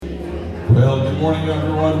Well, good morning,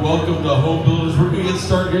 everyone. Welcome to Home Builders. We're going to get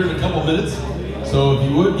started here in a couple minutes. So if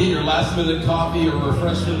you would, get your last-minute coffee or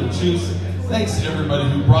refreshment or juice. Thanks to everybody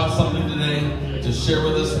who brought something today to share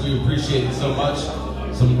with us. We appreciate it so much.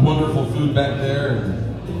 Some wonderful food back there,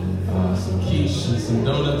 and some quiche and some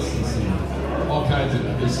donuts and some all kinds of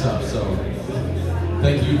good stuff. So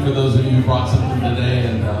thank you for those of you who brought something today.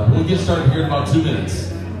 And we'll get started here in about 2 minutes.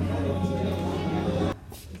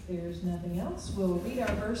 We'll read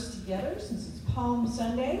our verse together since it's Palm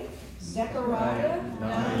Sunday. Zechariah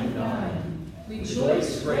 9:9.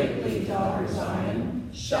 Rejoice greatly, daughter Zion.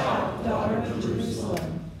 Shout, daughter of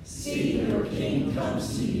Jerusalem. See, your king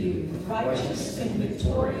comes to you, righteous and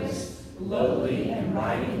victorious, lowly and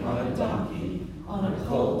riding on a donkey, on a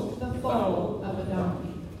colt, the foal of a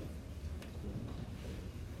donkey.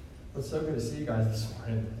 It's so good to see you guys this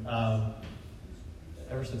morning.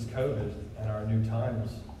 Ever since COVID and our new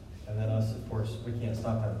times, and then us, of course, we can't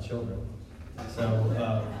stop having children.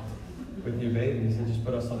 So with new babies, they just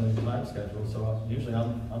put us on a new time schedule. So usually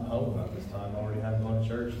I'm home about this time. I already have gone to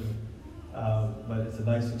church, but it's a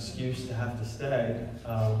nice excuse to have to stay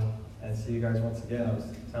and see you guys once again. I was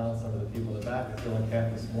telling some of the people in the back, I feel like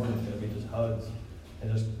half this morning is going to be just hugs and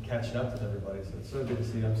just catching up with everybody. So it's so good to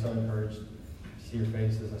see you. I'm so encouraged to see your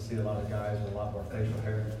faces. I see a lot of guys with a lot more facial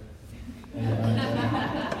hair.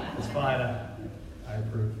 And, it's fine. I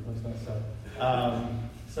approve. Looks nice stuff.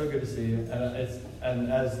 So good to see you. And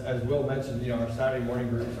as Will mentioned, our Saturday morning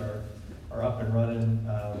groups are up and running.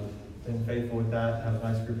 Been faithful with that. Have a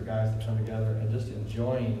nice group of guys that come together and just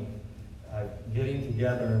enjoying getting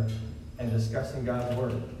together and discussing God's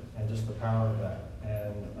word and just the power of that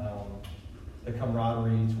and the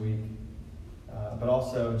camaraderie each week, but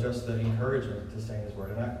also just the encouragement to stay in His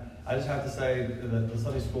word. And I just have to say that the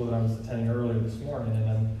Sunday school that I was attending earlier this morning, and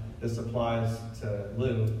then this applies to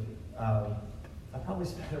Lou. I probably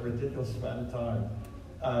spent a ridiculous amount of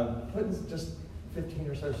time putting just 15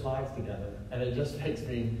 or so slides together, and it just makes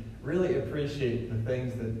me really appreciate the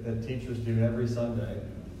things that teachers do every Sunday.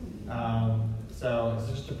 So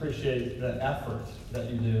just appreciate the effort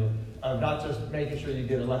that you do of not just making sure you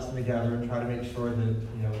get a lesson together and try to make sure that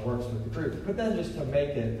it works with the group, but then just to make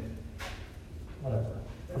it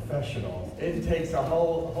professional. It takes a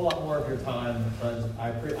whole lot more of your time, but I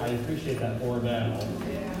appreciate that more now.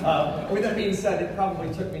 With that being said, it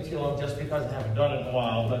probably took me too long just because I haven't done it in a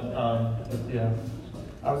while, but yeah.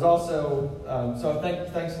 I was also, so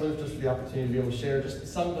thanks Luke just for the opportunity to be able to share just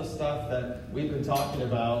some of the stuff that we've been talking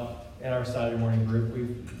about in our Saturday morning group.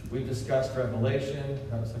 We've discussed Revelation,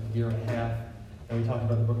 that was like a year and a half, and we talked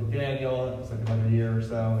about the book of Daniel, it was like another year or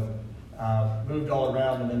so, and moved all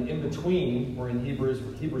around, and then in between, we're in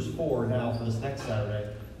Hebrews 4 now for this next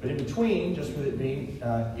Saturday. But in between, just with it being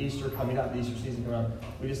Easter coming up, the Easter season coming up,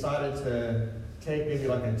 we decided to take maybe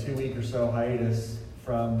like a 2-week or so hiatus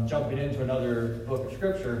from jumping into another book of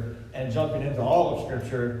Scripture and jumping into all of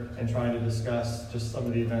Scripture and trying to discuss just some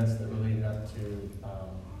of the events that were leading up to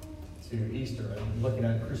Easter and looking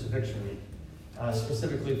at Crucifixion Week,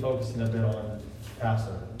 specifically focusing a bit on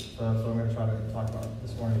Passover. So that's what I'm going to try to talk about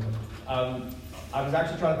this morning. I was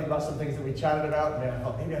actually trying to think about some things that we chatted about, and I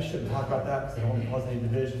thought maybe I shouldn't talk about that because there won't cause any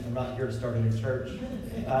division. I'm not here to start a new church.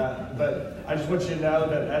 But I just want you to know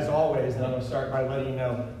that, as always, and I'm going to start by letting you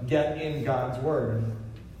know, get in God's Word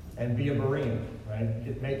and be a Berean,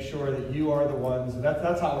 right? Make sure that you are the ones, and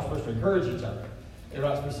that's how we're supposed to encourage each other. You're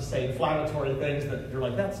not supposed to say inflammatory things that you're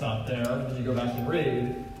like, that's not there, as you go back and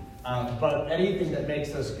read. But anything that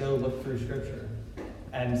makes us go look through Scripture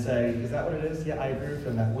and say, is that what it is? Yeah, I agree with you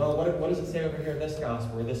on that. Well, what does it say over here in this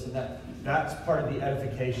gospel or this and that? That's part of the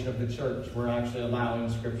edification of the church. We're actually allowing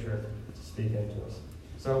Scripture to speak into us.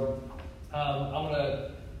 So I'm going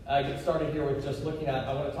to get started here with just looking at,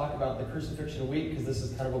 I want to talk about the Crucifixion Week because this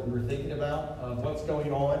is kind of what we were thinking about, what's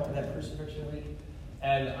going on in that Crucifixion Week.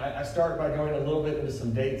 And I start by going a little bit into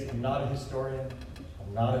some dates. I'm not a historian.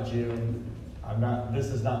 I'm not a Jew. This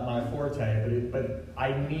is not my forte, but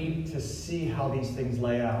I need to see how these things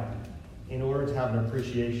lay out in order to have an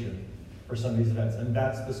appreciation for some of these events. And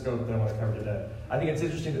that's the scope that I want to cover today. I think it's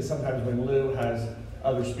interesting that sometimes when Lou has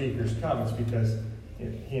other speakers come, it's because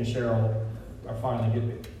he and Cheryl are finally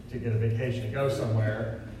getting to get a vacation and go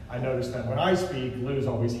somewhere. I noticed that when I speak, Lou's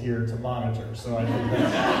always here to monitor. So I think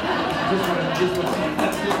that's just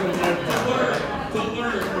what it is. To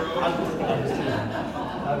learn, bro. I'm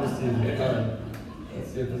just teasing. Let's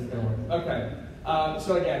see if this is going to work. Okay.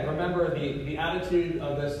 So again, remember the attitude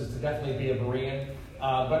of this is to definitely be a Berean.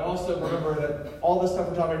 But also remember that all this stuff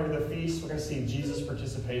we're talking about with the feast, we're going to see Jesus'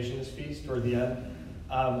 participation in this feast toward the end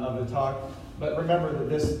of the talk. But remember that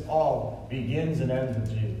this all begins and ends with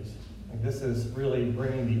Jesus. Like, this is really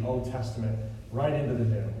bringing the Old Testament right into the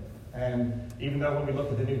New. And even though when we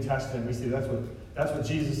look at the New Testament, we see that's what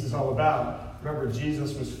Jesus is all about. Remember,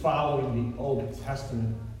 Jesus was following the Old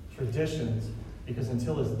Testament traditions because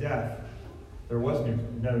until his death, there was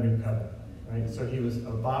no new covenant. Right? So he was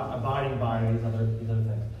abiding by these other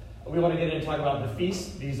things. We want to get into talking about the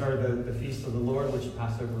feasts. These are the feasts of the Lord, which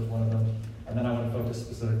Passover is one of them. And then I want to focus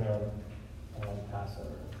specifically on Passover.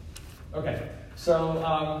 Okay,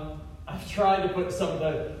 so I've tried to put some of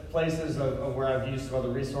the places of where I've used some other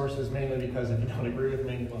resources, mainly because if you don't agree with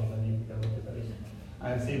me, well, then you can go look at those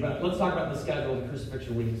and see. But let's talk about the schedule of the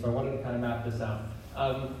Crucifixion week. So I wanted to kind of map this out.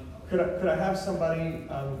 Could I have somebody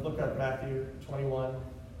look up Matthew 21,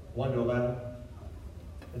 1 to 11?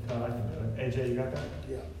 If not, I can do it. AJ, you got that?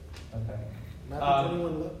 Yeah. Okay. Matthew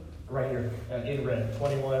 21, right here, in red,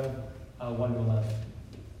 21, 1 to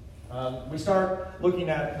 11. We start looking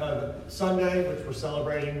at Sunday, which we're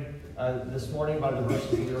celebrating this morning by the verses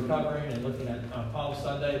that we were covering, and looking at Palm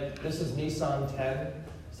Sunday. This is Nisan 10,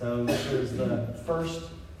 so this is the first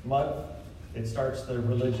month. It starts the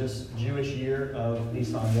religious Jewish year of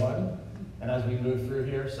Nisan 1, and as we move through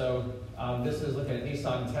here, so this is looking at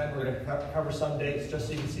Nisan 10. We're going to cover some dates just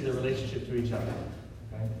so you can see the relationship to each other.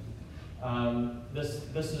 Okay?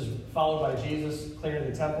 This is followed by Jesus clearing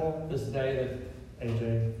the temple, this day that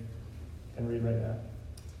AJ can read right now.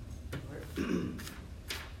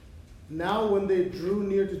 Now when they drew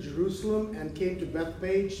near to Jerusalem and came to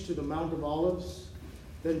Bethphage to the Mount of Olives,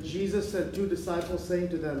 then Jesus sent 2 disciples, saying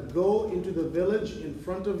to them, "Go into the village in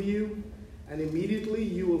front of you, and immediately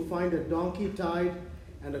you will find a donkey tied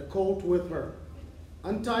and a colt with her.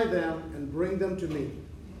 Untie them and bring them to me.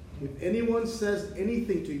 If anyone says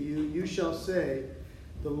anything to you, you shall say,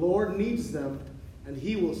 'The Lord needs them,' and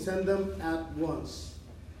he will send them at once."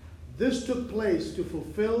 This took place to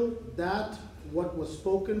fulfill that what was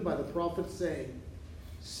spoken by the prophet, saying,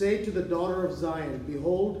 "Say to the daughter of Zion,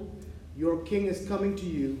 Behold, your king is coming to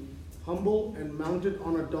you, humble and mounted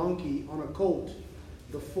on a donkey, on a colt,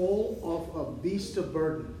 the foal of a beast of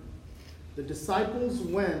burden." The disciples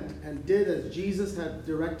went and did as Jesus had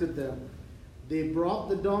directed them. They brought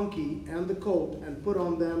the donkey and the colt and put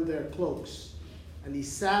on them their cloaks, and he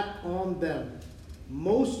sat on them.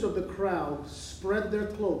 Most of the crowd spread their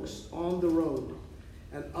cloaks on the road,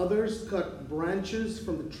 and others cut branches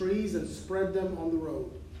from the trees and spread them on the road.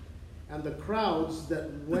 And the crowds that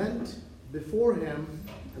went before him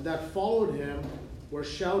and that followed him were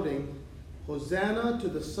shouting, "Hosanna to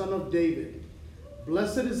the Son of David.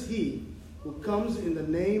 Blessed is he who comes in the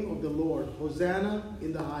name of the Lord. Hosanna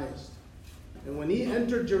in the highest." And when he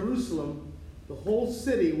entered Jerusalem, the whole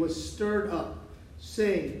city was stirred up,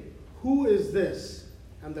 saying, "Who is this?"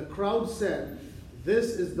 And the crowd said,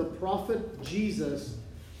 "This is the prophet Jesus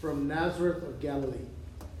from Nazareth of Galilee."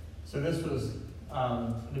 So this was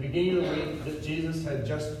the beginning of the week that Jesus had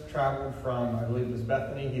just traveled from, I believe it was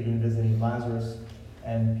Bethany. He'd been visiting Lazarus,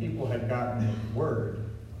 and people had gotten word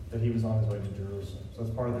that he was on his way to Jerusalem. So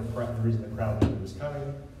it's part of the reason the crowd knew he was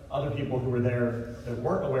coming. Other people who were there that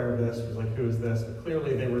weren't aware of this was like, "Who is this?" But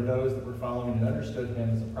clearly they were those that were following and understood him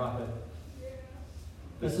as a prophet.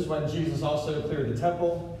 This is when Jesus also cleared the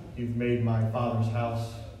temple. "You've made my Father's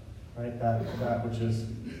house," right? That which is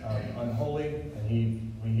unholy. And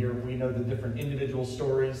we know the different individual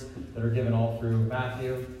stories that are given all through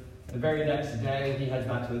Matthew. The very next day, he heads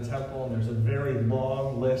back to the temple, and there's a very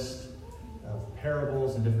long list of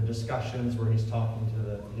parables and different discussions where he's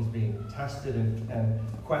he's being tested and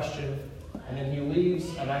questioned. And then he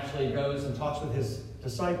leaves and actually goes and talks with his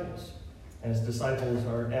disciples. And his disciples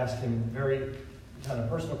are asking very kind of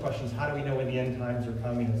personal questions. How do we know when the end times are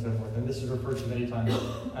coming and so forth? And this is referred to many times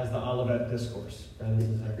as the Olivet Discourse. And this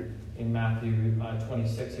is in Matthew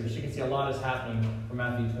 26 here. So you can see a lot is happening from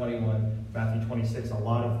Matthew 21, Matthew 26. A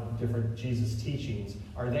lot of different Jesus teachings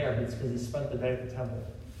are there, but it's because he spent the day at the temple,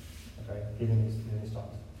 okay, giving these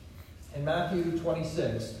talks. In Matthew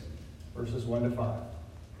 26, verses 1 to 5,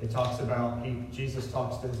 it talks about, Jesus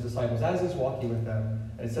talks to his disciples as he's walking with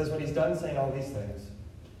them. And it says when he's done saying all these things,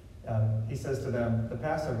 he says to them, "The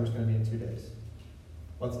Passover is going to be in 2 days.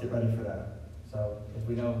 Let's get ready for that." So if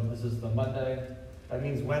we know this is the Monday, that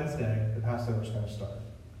means Wednesday, the Passover is going to start.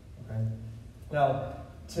 Okay. Now,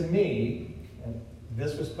 to me, and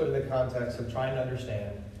this was put in the context of trying to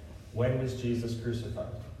understand when was Jesus crucified.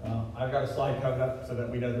 Now, I've got a slide coming up so that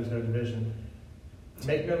we know there's no division.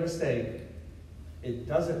 Make no mistake, it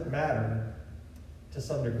doesn't matter to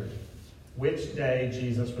some degree which day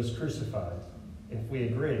Jesus was crucified. If we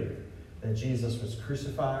agree that Jesus was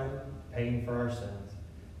crucified, paying for our sins,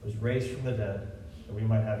 was raised from the dead, that we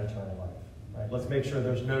might have eternal life. Right? Let's make sure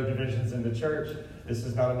there's no divisions in the church. This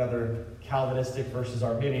is not another Calvinistic versus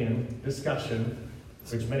Arminian discussion,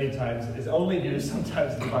 which many times is only used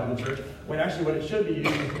sometimes to divide the church, when actually what it should be used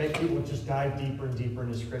is to make people just dive deeper and deeper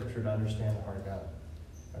into Scripture to understand the heart of God.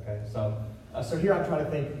 Okay, so here I'm trying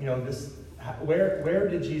to think, where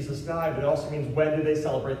did Jesus die? But it also means, when did they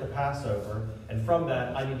celebrate the Passover? And from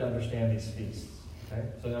that, I need to understand these feasts. Okay,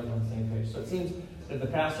 so now we're on the same page. So it seems that the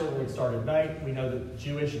Passover would start at night. We know that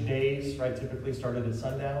Jewish days, right, typically started at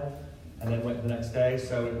sundown and then went the next day.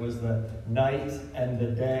 So it was the night and the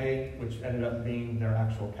day, which ended up being their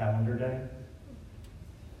actual calendar day.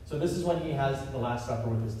 So this is when he has the Last Supper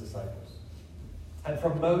with his disciples. And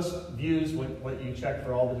from most views, what you check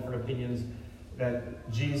for all the different opinions, that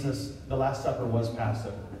Jesus, the Last Supper was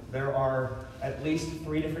Passover. There are at least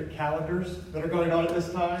 3 different calendars that are going on at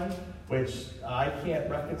this time, which I can't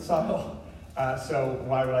reconcile. So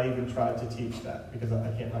why would I even try to teach that? Because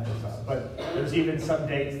I can't reconcile. But there's even some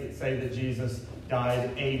dates that say that Jesus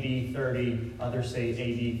died AD 30. Others say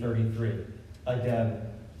AD 33. Again,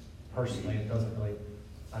 personally,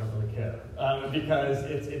 I don't really care. Because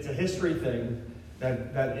it's a history thing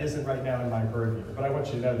that isn't right now in my purview. But I want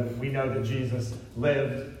you to know that we know that Jesus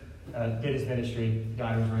lived, did his ministry,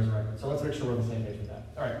 died, and was resurrected. So let's make sure we're on the same page with that.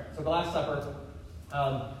 All right, so the Last Supper.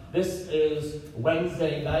 This is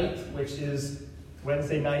Wednesday night, which is,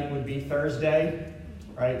 Wednesday night would be Thursday,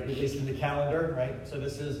 right? At least in the calendar, right? So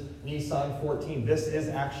this is Nisan 14. This is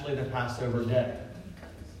actually the Passover day.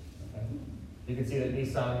 Okay? You can see that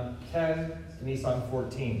Nisan 10 to Nisan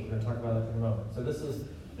 14. We're going to talk about that in a moment. So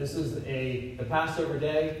this is the Passover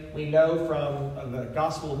day. We know from the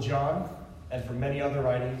Gospel of John and from many other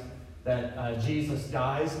writings that Jesus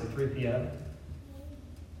dies at 3 p.m.,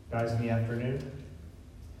 dies in the afternoon.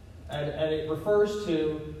 And it refers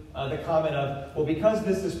to the comment of, well, because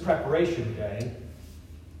this is preparation day,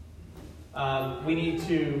 we need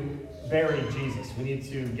to bury Jesus. We need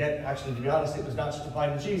to actually, to be honest, it was not just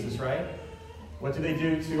applied to Jesus, right? What did they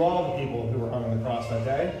do to all the people who were hung on the cross that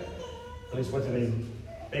day? At least what did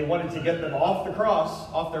they wanted to get them off the cross,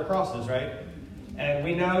 off their crosses, right? And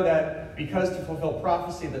we know that because to fulfill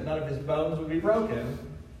prophecy that none of his bones would be broken,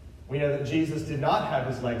 we know that Jesus did not have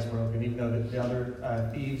his legs broken, even though the other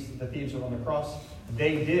thieves were on the cross.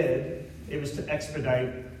 They did. It was to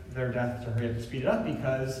expedite their death, to hurry up and speed it up,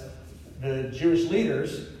 because the Jewish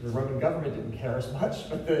leaders, the Roman government didn't care as much,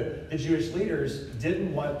 but the Jewish leaders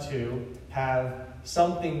didn't want to have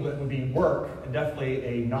something that would be work, and definitely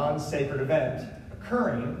a non-sacred event,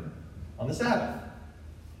 occurring on the Sabbath.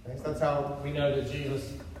 Okay, so that's how we know that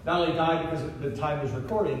Jesus not only died because the time was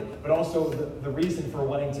recorded, but also the reason for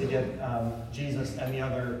wanting to get Jesus and the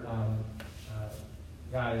other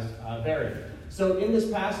guys buried. So in this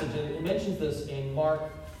passage, and it mentions this in Mark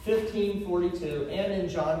 15:42 and in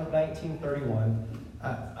John 19:31.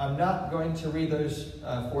 I'm not going to read those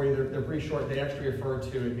for you. They're pretty short. They actually refer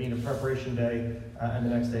to it being a preparation day and the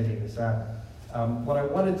next day being the Sabbath. What I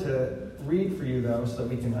wanted to read for you, though, so that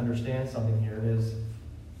we can understand something here, is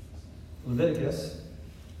Leviticus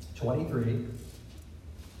 23. And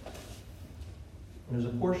there's a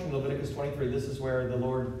portion of Leviticus 23. This is where the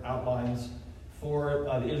Lord outlines for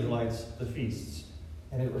the Israelites the feasts.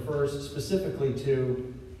 And it refers specifically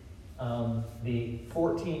to the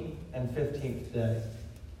 14th and 15th day.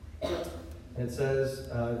 And it says,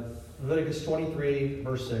 Leviticus 23,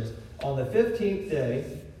 verse 6, on the 15th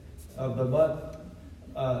day of the month,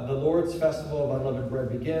 the Lord's festival of unleavened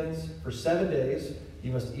bread begins. For 7 days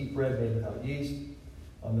you must eat bread made without yeast.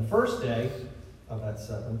 On the first day of that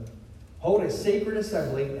 7, hold a sacred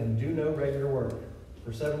assembly and do no regular work.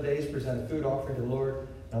 For 7 days present a food offering to the Lord.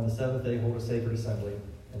 And on the 7th day hold a sacred assembly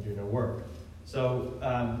and do no work. So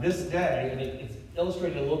this day, and it's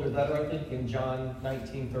illustrated a little bit better, I think, in John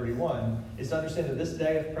 19:31, is to understand that this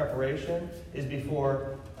day of preparation is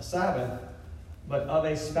before a Sabbath, but of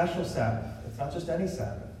a special Sabbath. It's not just any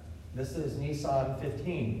Sabbath. This is Nisan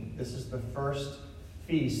 15. This is the first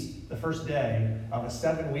feast, the first day of a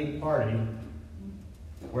 7-week party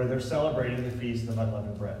where they're celebrating the Feast of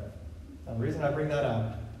Unleavened Bread. Now, the reason I bring that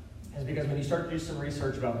up is because when you start to do some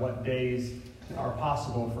research about what days are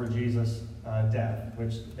possible for Jesus' death,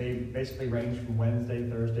 which they basically range from Wednesday,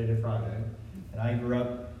 Thursday to Friday. And I grew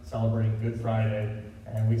up celebrating Good Friday,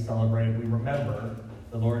 and we remember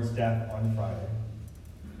the Lord's death on Friday.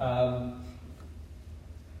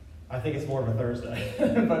 I think it's more of a Thursday,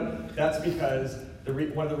 but that's because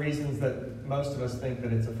one of the reasons that most of us think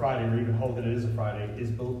that it's a Friday, or even hold that it is a Friday, is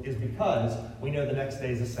because we know the next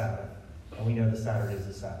day is a Sabbath, and we know the Saturday is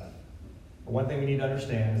a Sabbath. But one thing we need to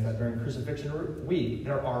understand is that during Crucifixion Week,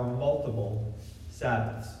 there are multiple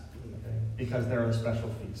Sabbaths, okay, because there are the special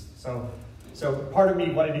feasts. So So part of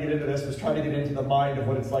me wanting to get into this was trying to get into the mind of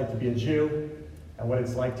what it's like to be a Jew and what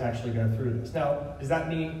it's like to actually go through this. Now, does that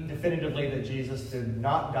mean definitively that Jesus did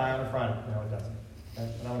not die on a Friday? No, it doesn't. Okay?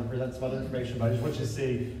 And I want to present some other information, but I just want you to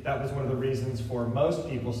see that was one of the reasons for most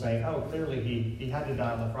people saying, oh, clearly he had to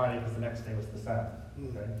die on the Friday because the next day was the Sabbath.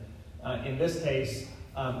 Okay? In this case,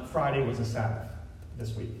 Friday was a Sabbath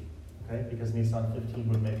this week, okay? Because Nisan 15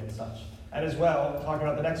 would make it such. And as well, talking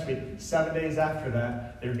about the next week, 7 days after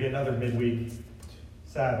that, there would be another midweek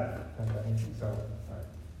Sabbath. Okay? So, all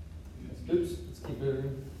right. Oops, let's keep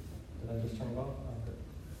moving. Did I just turn it off? Oh, good.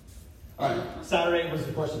 All right. Saturday was,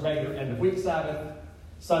 of course, the regular end of week Sabbath.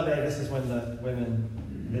 Sunday, this is when the women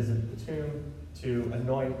visit the tomb to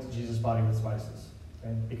anoint Jesus' body with spices.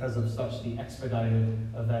 Okay? Because of such the expedited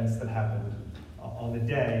events that happened on the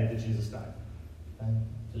day that Jesus died. Okay?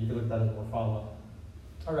 So you can look at that as more follow-up.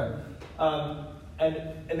 All right.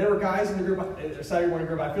 And there were guys in the group, Saturday morning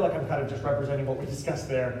group, I feel like I'm kind of just representing what we discussed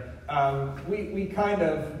there. We kind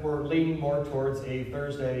of were leaning more towards a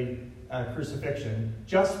Thursday crucifixion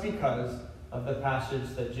just because of the passage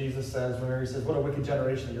that Jesus says, whenever he says, what a wicked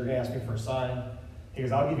generation that you're going to ask me for a sign. He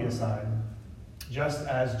goes, I'll give you a sign. Just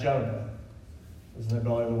as Jonah was in the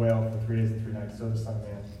belly of the whale for 3 days and 3 nights, so the Son of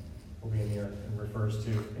Man will be in the earth, and refers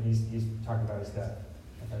to, and he's talking about his death.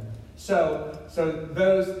 Okay? So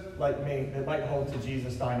those like me that might hold to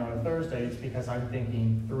Jesus dying on a Thursday, it's because I'm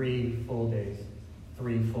thinking 3 full days,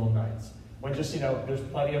 3 full nights. When just, there's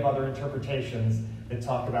plenty of other interpretations that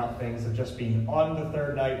talk about things of just being on the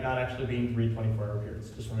third night, not actually being 3 24-hour periods.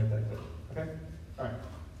 Just want to make that clear. Okay? All right.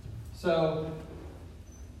 So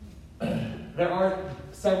there are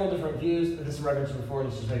several different views. This is what I mentioned before.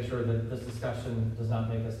 Let's just make sure that this discussion does not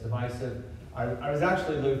make us divisive. I was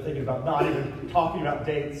actually thinking about not even talking about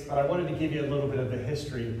dates, but I wanted to give you a little bit of the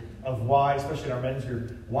history of why, especially in our men's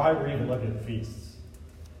group, why we're even looking at feasts.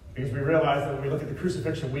 Because we realized that when we look at the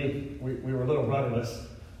crucifixion week, we were a little rudderless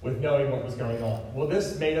with knowing what was going on. Well,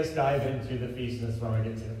 this made us dive into the feast, and this is what I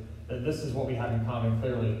get to. That this is what we have in common.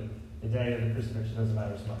 Clearly, the day of the crucifixion doesn't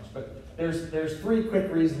matter so much. But there's 3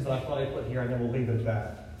 quick reasons that I thought I'd put here, and then we'll leave it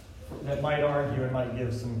at that might argue and might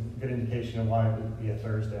give some good indication of why it would be a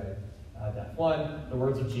Thursday. One, the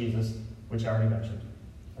words of Jesus, which I already mentioned.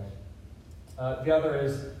 Okay. The other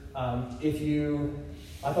is,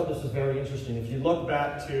 I thought this was very interesting. If you look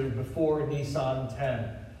back to before Nisan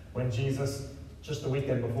 10, when Jesus, just the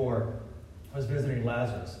weekend before, was visiting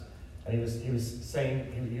Lazarus, and he was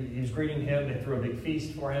saying, he was greeting him. They threw a big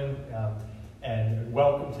feast for him and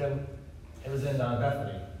welcomed him. It was in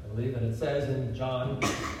Bethany, I believe, and it says in John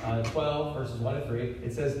 12, verses 1 to 3,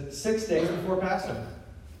 it says 6 days before Passover.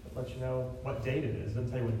 It lets you know what date it is. It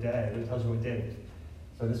doesn't tell you what day, but it tells you what date.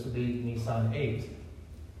 So this would be Nisan 8.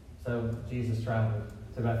 So Jesus traveled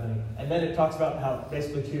to Bethany. And then it talks about how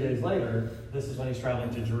basically 2 days later, this is when he's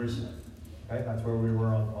traveling to Jerusalem. Okay, that's where we were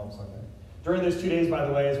on Palm Sunday. During those 2 days, by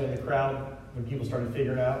the way, is when people started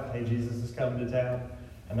figuring out, hey, Jesus is coming to town.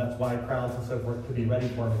 And that's why crowds and so forth could be ready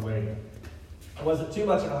for him and waiting. It wasn't too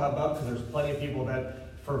much of a hubbub because there's plenty of people that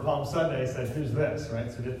for Palm Sunday said, who's this,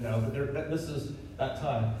 right? So didn't know, but this is that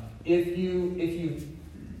time. If you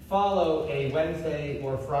follow a Wednesday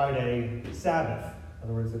or Friday Sabbath, in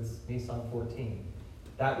other words, it's Nisan 14,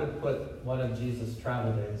 that would put one of Jesus'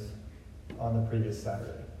 travel days on the previous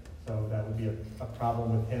Saturday. So that would be a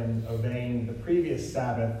problem with him obeying the previous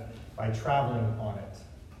Sabbath by traveling on it.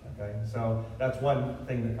 Okay, so that's one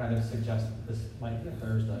thing that kind of suggests that this might be a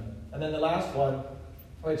Thursday. And then the last one,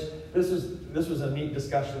 which this was a neat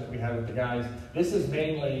discussion that we had with the guys. This is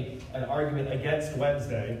mainly an argument against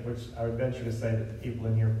Wednesday, which I would venture to say that the people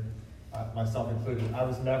in here, myself included, I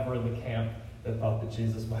was never in the camp that thought that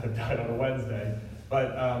Jesus might have died on a Wednesday.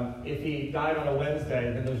 But if he died on a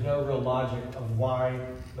Wednesday, then there's no real logic of why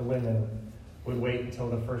the women would wait until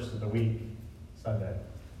the first of the week, Sunday,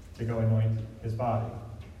 to go anoint his body.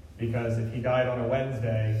 Because if he died on a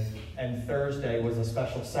Wednesday and Thursday was a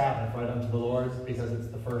special Sabbath right unto the Lord, because it's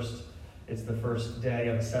the first day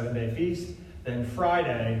of a 7-day feast, then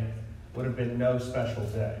Friday would have been no special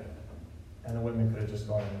day. And the women could have just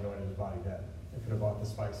gone and anointed his body dead. They could have bought the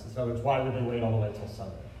spices. So it's why would they wait all the way until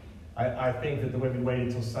Sunday? I think that the women waited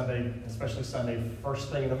until Sunday, especially Sunday,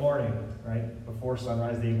 first thing in the morning, right? Before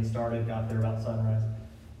sunrise, they even started, got there about sunrise,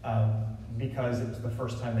 because it was the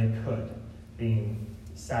first time they could, being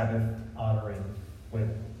Sabbath honoring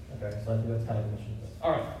women. Okay, so I think that's kind of the mission.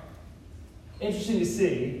 All right. Interesting to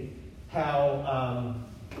see how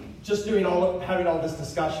just having all this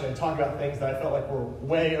discussion and talking about things that I felt like were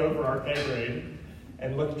way over our pay grade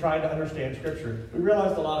and trying to understand Scripture, we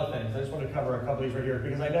realized a lot of things. I just want to cover a couple of these right here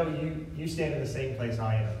because I know you stand in the same place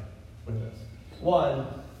I am with this. One,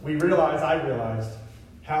 I realized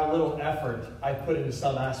how little effort I put into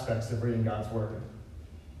some aspects of reading God's Word.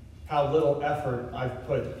 How little effort I've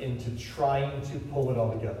put into trying to pull it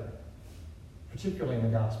all together, particularly in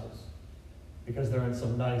the Gospels, because they're in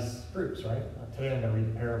some nice groups, right? Today I'm going to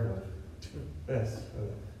read the parable of this,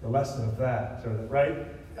 the lesson of that, right?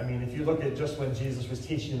 I mean, if you look at just when Jesus was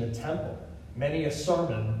teaching in the temple, many a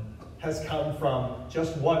sermon has come from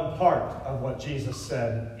just one part of what Jesus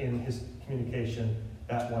said in his communication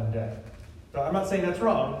that one day. So I'm not saying that's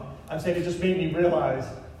wrong. I'm saying it just made me realize,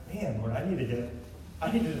 man, Lord, I need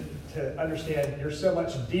to understand you're so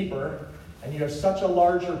much deeper and you have such a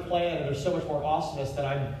larger plan and there's so much more awesomeness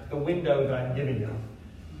that the window that I'm giving you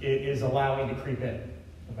is allowing to creep in.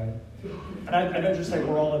 Okay? And I don't just say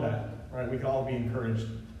we're all in that, right? We can all be encouraged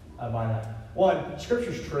by that. One,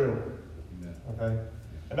 Scripture's true. Okay?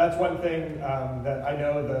 And that's one thing that I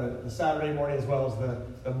know the Saturday morning as well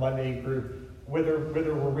as the Monday group, whether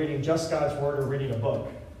we're reading just God's Word or reading a book,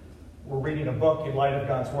 we're reading a book in light of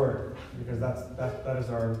God's Word, because that is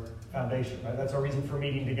our foundation, right? That's our reason for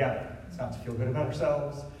meeting together. It's not to feel good about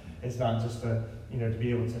ourselves. It's not just to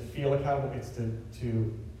be able to feel accountable. It's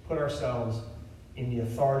to put ourselves in the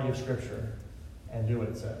authority of Scripture and do what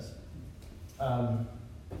it says.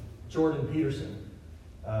 Jordan Peterson,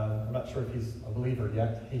 I'm not sure if he's a believer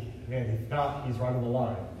yet. If not, he's right on the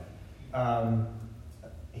line.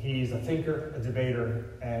 He's a thinker, a debater,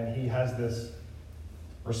 and he has this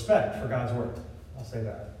respect for God's Word. I'll say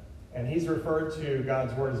that. And he's referred to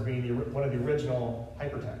God's Word as being one of the original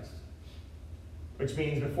hypertexts, which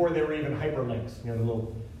means before there were even hyperlinks. The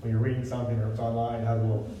little, when you're reading something or it's online, it has a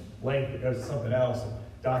little link that goes to something else, and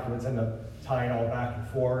documents end up tying all back and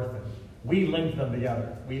forth. And we link them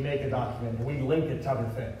together. We make a document and we link it to other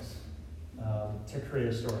things to create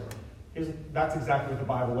a story. That's exactly what the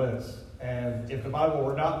Bible is. And if the Bible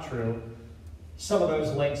were not true, some of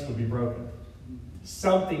those links would be broken.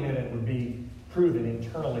 Something in it would be proven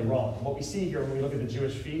internally wrong. What we see here when we look at the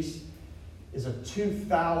Jewish feast is a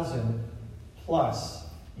 2,000 plus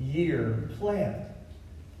year plan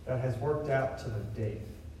that has worked out to the date.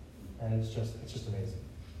 And it's just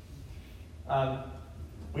amazing.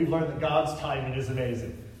 We've learned that God's timing is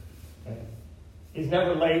amazing. Okay? He's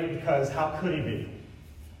never late because how could he be?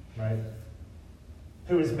 Right?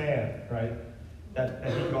 Who is man, right? That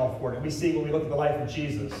he could all afford it. We see when we look at the life of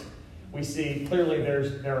Jesus, we see clearly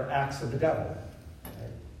there are acts of the devil.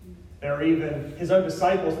 Right? There are even his own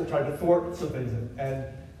disciples that tried to thwart some things. And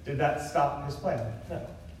did that stop his plan? No,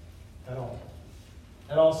 at all.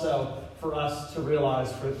 And also for us to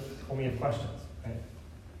realize when we have questions.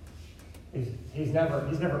 Right? He's never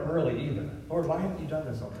early either. Lord, why haven't you done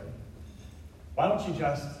this already? Why don't you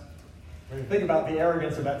just... think about the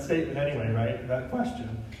arrogance of that statement anyway, right? That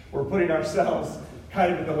question. We're putting ourselves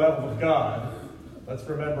kind of at the level of God. Let's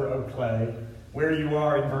remember, O clay, where you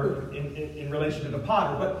are in relation to the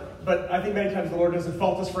potter. But I think many times the Lord doesn't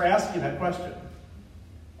fault us for asking that question.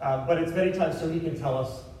 But it's many times so he can tell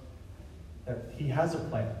us that he has a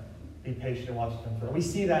plan. Be patient and watch him through. We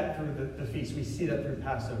see that through the feast. We see that through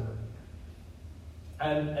Passover.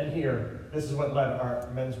 And here, this is what led our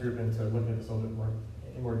men's group into looking at this a little bit more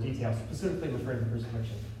in more detail, specifically referring to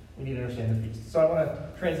crucifixion. We need to understand the feast. So I want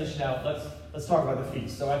to transition out. Let's talk about the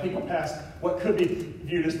feast. So I think we'll pass what could be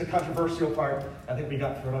viewed as the controversial part. I think we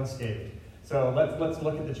got through it unscathed. So let's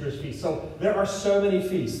look at the Jewish feast. So there are so many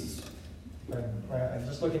feasts. I'm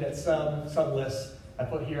just looking at some lists I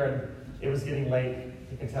put here, and it was getting late.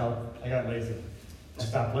 You can tell I got lazy. I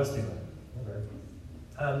stopped listing them.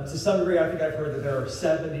 To some degree, I think I've heard that there are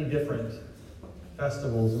 70 different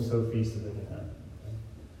festivals and so feasts that they can have.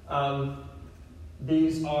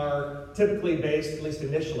 These are typically based, at least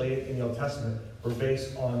initially in the Old Testament, were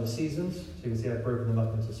based on the seasons. So you can see I've broken them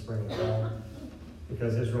up into spring and fall.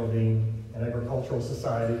 Because Israel being an agricultural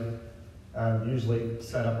society, usually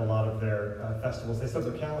set up a lot of their festivals. They set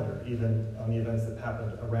up their calendar, even on the events that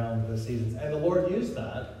happened around the seasons. And the Lord used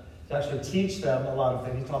that to actually teach them a lot of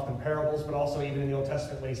things. He taught them parables, but also even in the Old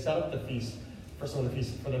Testament, when he set up the feast, for some of the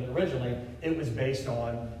feasts for them originally, it was based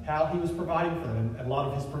on how he was providing for them. And a lot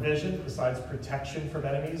of his provision, besides protection from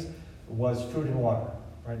enemies, was food and water,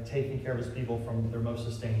 right? Taking care of his people from their most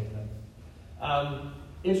sustaining thing.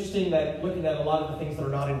 Interesting that looking at a lot of the things that are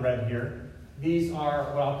not in red here, these are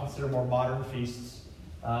what I'll consider more modern feasts.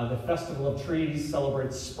 The Festival of Trees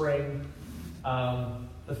celebrates spring.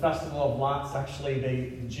 The Festival of Lots, actually,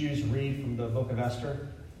 the Jews read from the book of Esther.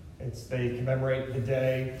 They commemorate the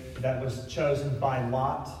day that was chosen by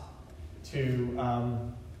Lot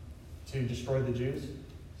to destroy the Jews.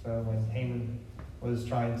 So when Haman was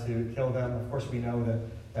trying to kill them, of course we know that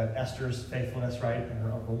that Esther's faithfulness, right, and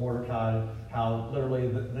her uncle Mordecai, how literally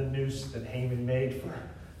the noose that Haman made for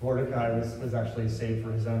Mordecai was actually saved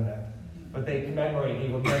for his own neck. But they commemorate, they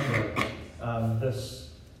remember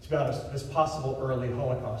this, to be honest, this possible early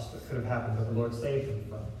Holocaust that could have happened that the Lord saved them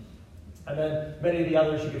from. And then many of the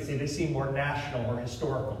others you can see, they seem more national or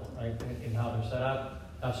historical, right, in how they're set up.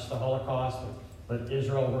 Not just the Holocaust, but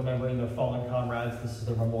Israel remembering their fallen comrades. This is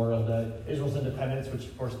the Memorial Day. Israel's independence, which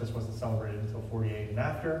of course this wasn't celebrated until 48 and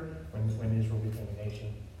after, when Israel became a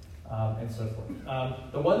nation, and so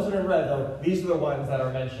forth. The ones that are red, though, these are the ones that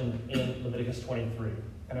are mentioned in Leviticus 23.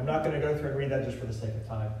 And I'm not going to go through and read that just for the sake of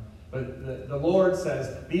time. But the Lord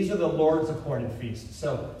says, these are the Lord's appointed feasts.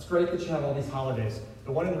 So it's great that you have all these holidays.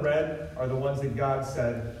 The one in red are the ones that God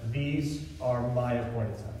said, these are my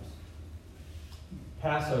appointed times.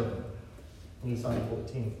 Passover, Nisan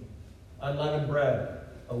 14. Unleavened bread,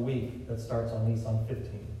 a week that starts on Nisan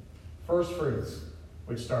 15. First fruits,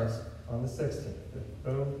 which starts on the 16th.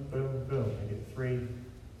 Boom, boom, boom. We get 3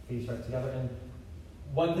 feasts right together. And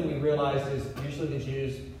one thing we realize is usually the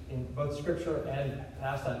Jews in both Scripture and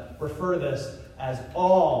past that refer to this as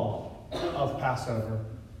all of Passover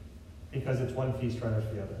because it's one feast right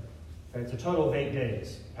after the other. Okay, it's a total of 8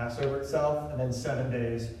 days. Passover itself, and then 7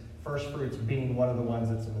 days. First fruits being one of the ones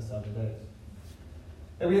that's in the 7 days.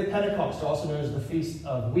 Then we have Pentecost, also known as the Feast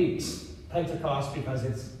of Weeks. Pentecost because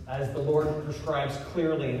it's, as the Lord prescribes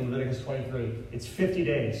clearly in Leviticus 23, it's 50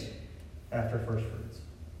 days after first fruits.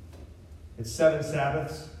 It's 7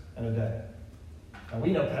 Sabbaths and a day. Now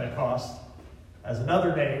we know Pentecost as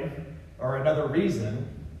another name or another reason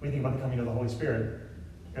we think about the coming of the Holy Spirit.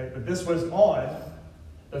 Okay? But this was on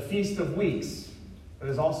the Feast of Weeks. It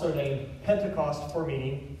is also named Pentecost for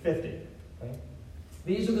meaning 50. Okay?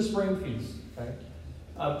 These are the spring feasts. Okay?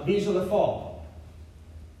 These are the fall.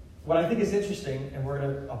 What I think is interesting, and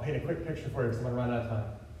I'll paint a quick picture for you because I'm going to run out of time.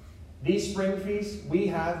 These spring feasts, we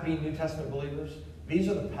have being New Testament believers, these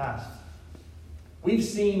are the past. We've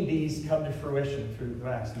seen these come to fruition through the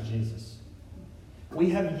acts of Jesus.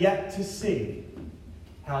 We have yet to see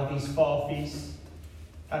how these fall feasts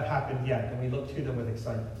have happened yet, and we look to them with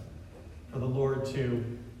excitement for the Lord to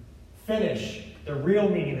finish the real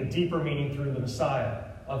meaning, the deeper meaning through the Messiah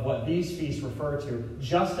of what these feasts refer to,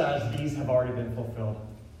 just as these have already been fulfilled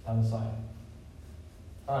on the Messiah.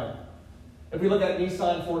 All right. If we look at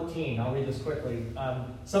Nisan 14, I'll read this quickly.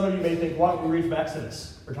 Some of you may think, why don't we read from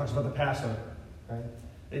Exodus, where it talks about the Passover? Right?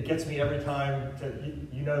 It gets me every time.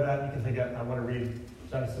 You know that. You can think, I want to read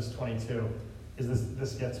Genesis 22, because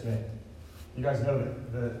this gets me. You guys know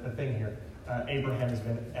the thing here. Abraham has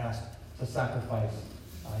been asked to sacrifice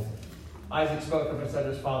Isaac. Isaac spoke up and said to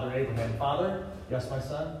his father Abraham, Father, yes, my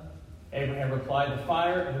son? Abraham replied, the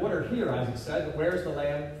fire and wood are here, Isaac said, but where's the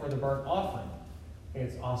lamb for the burnt offering? I think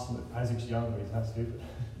it's awesome that Isaac's young, but he's not stupid.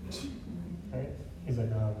 Right? He's like,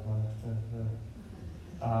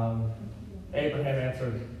 Abraham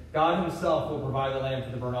answered, God himself will provide the lamb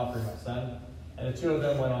for the burnt offering, my son. And the two of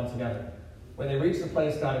them went on together. When they reached the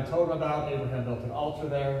place God had told them about, Abraham built an altar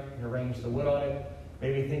there and arranged the wood on it.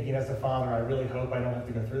 Maybe thinking as a father, I really hope I don't have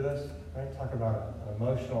to go through this. Right? Talk about an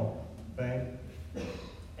emotional thing.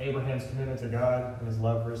 Abraham's commitment to God and his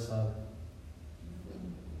love for his son.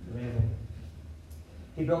 Amazing.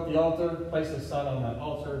 He built the altar, placed his son on that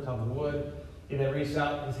altar, top of the wood. He then reached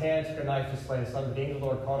out his hand, took a knife to slay his son. The angel of the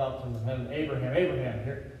Lord called out to him, Abraham, Abraham,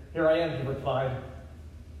 here I am, he replied.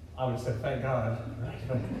 I would have said, thank God.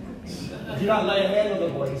 Right? Do not lay a hand on the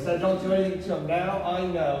boy. He said, don't do anything to him. Now I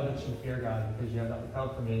know that you fear God because you have not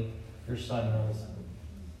withheld from me your son and only son.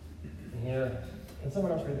 And here, can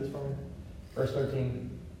someone else read this for me? Verse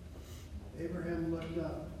 13. Abraham looked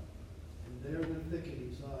up, and there in the thicket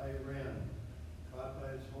he saw a ram caught by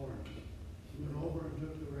its horns. He went over and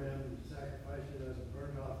took the ram and sacrificed it as a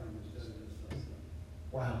burnt offering instead of his son.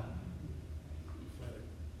 Wow.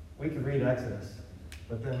 We could read Exodus,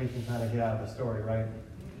 but then we can kind of get out of the story, right?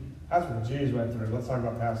 That's what the Jews went through. Let's talk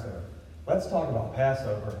about Passover. Let's talk about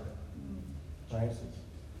Passover. Right?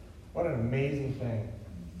 What an amazing thing.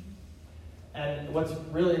 And what's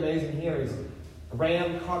really amazing here is a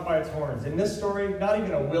ram caught by its horns. In this story, not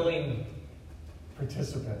even a willing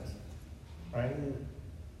participant. Right?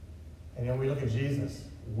 And then we look at Jesus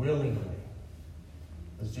willingly.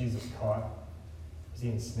 Was Jesus caught? Was he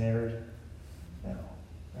ensnared? No.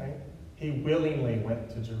 Right? He willingly went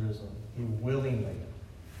to Jerusalem. He willingly,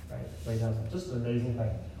 right, laid down. Just an amazing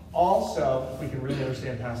thing. Also, if we can really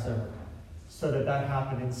understand Passover, so that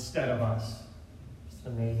happened instead of us. Just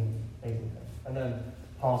an amazing, amazing thing. And then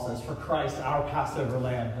Paul says, for Christ, our Passover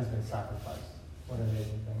lamb has been sacrificed. What an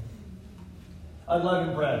amazing thing.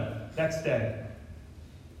 Unleavened bread, next day.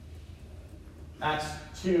 Acts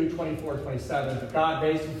 2:24-27, that God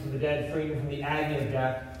raised him from the dead, freeing him from the agony of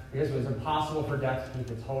death, because it was impossible for death to keep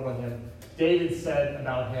its hold on him. David said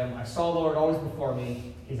about him, I saw the Lord always before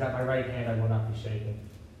me. He's at my right hand, I will not be shaken.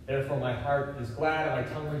 Therefore my heart is glad and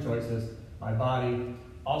my tongue rejoices. My body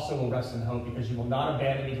also will rest in hope, because you will not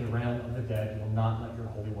abandon me to the realm of the dead. You will not let your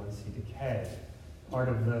Holy One see decay. Part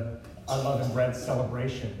of the unleavened bread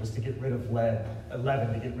celebration was to get rid of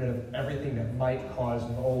leaven, to get rid of everything that might cause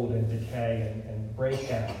mold and decay and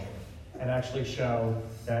breakdown, and actually show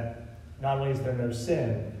that not only is there no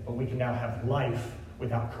sin, but we can now have life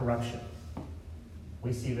without corruption.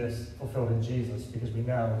 We see this fulfilled in Jesus because we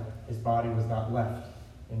know his body was not left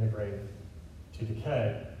in the grave to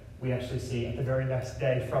decay. We actually see at the very next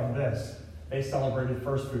day from this, they celebrated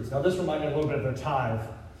first fruits. Now this reminded me a little bit of their tithe.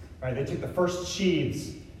 Right? They took the first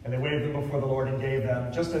sheaves and they waved them before the Lord and gave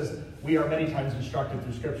them, just as we are many times instructed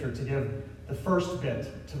through Scripture to give the first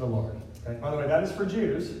bit to the Lord. Okay? By the way, that is for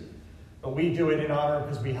Jews, but we do it in honor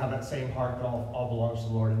because we have that same heart that all belongs to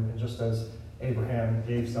the Lord. And just as Abraham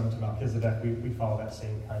gave some to Melchizedek, we follow that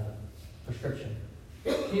same kind of prescription.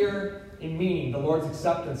 Here, in meaning, the Lord's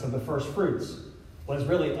acceptance of the first fruits was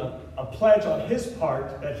really a pledge on his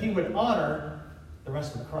part that he would honor the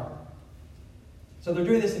rest of the crop. So they're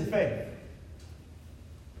doing this in faith.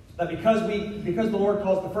 That because the Lord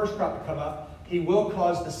caused the first crop to come up, he will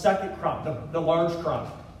cause the second crop, the large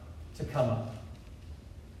crop, to come up.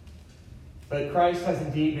 But Christ has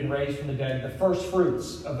indeed been raised from the dead, the first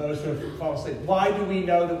fruits of those who have fallen asleep. Why do we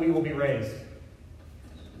know that we will be raised?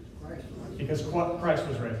 Because Christ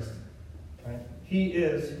was raised. Right? He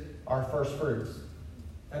is our first fruits.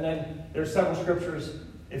 And then there's several scriptures,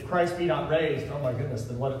 if Christ be not raised, oh my goodness,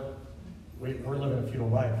 then what? We're living a futile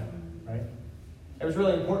life, right? It was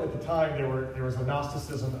really important at the time. There was a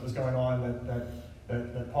Gnosticism that was going on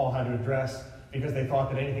that Paul had to address, because they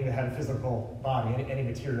thought that anything that had a physical body, any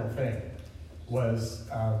material thing, was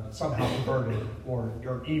somehow perverted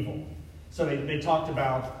or evil. So they talked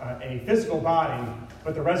about a physical body,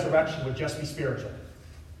 but the resurrection would just be spiritual.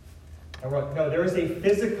 And we're like, no, there is a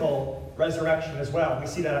physical resurrection as well. We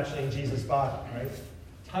see that actually in Jesus' body, right?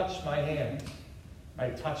 Touch my hand.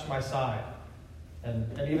 Right, touch my side.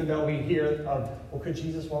 And even though we hear of, well, could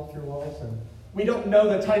Jesus walk through walls? And we don't know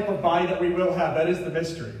the type of body that we will have. That is the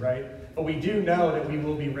mystery, right? But we do know that we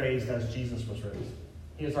will be raised as Jesus was raised.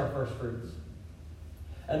 He is our first fruits.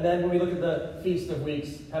 And then when we look at the Feast of Weeks,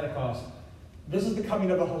 Pentecost, this is the coming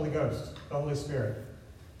of the Holy Ghost, the Holy Spirit.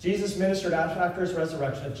 Jesus ministered after his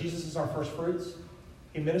resurrection. If Jesus is our first fruits,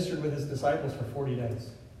 he ministered with his disciples for 40 days.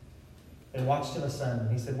 They watched him ascend,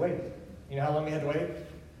 and he said, wait. You know how long we had to wait?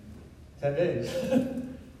 10 days.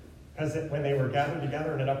 Because when they were gathered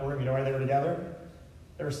together in an upper room, you know why they were together?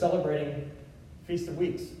 They were celebrating Feast of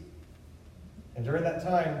Weeks. And during that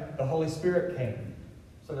time, the Holy Spirit came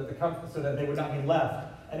so that they would not be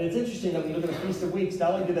left. And it's interesting that when you look at the Feast of Weeks,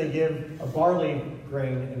 not only did they give a barley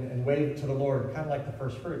grain and wave it to the Lord, kind of like the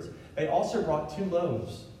first fruits, they also brought 2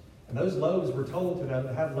 loaves. And those loaves were told to them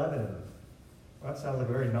to have leaven in them. Well, that sounds like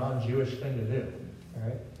a very non-Jewish thing to do. All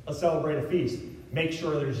right? Let's celebrate a feast. Make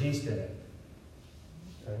sure there's yeast in it.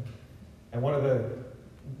 Okay? And one of the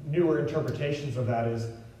newer interpretations of that is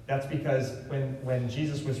that's because when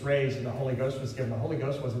Jesus was raised and the Holy Ghost was given, the Holy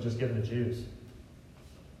Ghost wasn't just given to Jews.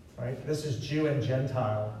 Right? This is Jew and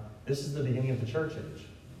Gentile. This is the beginning of the church age.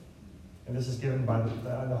 And this is given by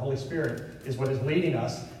the Holy Spirit, is what is leading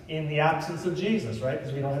us in the absence of Jesus, right?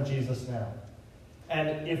 Because we don't have Jesus now.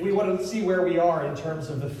 And if we want to see where we are in terms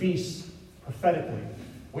of the feasts prophetically,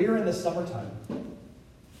 we are in the summertime.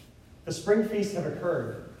 The spring feasts have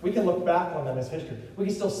occurred. We can look back on them as history. We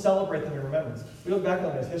can still celebrate them in remembrance. We look back on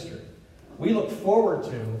them as history. We look forward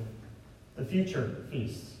to the future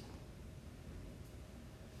feasts.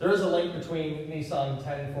 There is a link between Nisan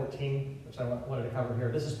 10 and 14, which I wanted to cover here.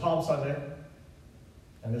 This is Palm Sunday,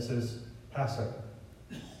 and this is Passover.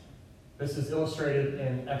 This is illustrated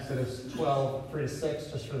in Exodus 12,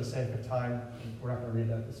 3-6, just for the sake of time. We're not going to read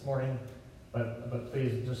that this morning, but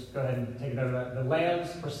please just go ahead and take a note of that. The lambs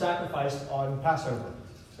were sacrificed on Passover,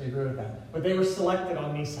 so you agree with that. But they were selected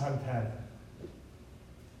on Nisan 10. And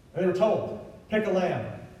they were told, pick a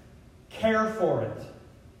lamb, care for it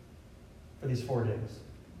for these 4 days.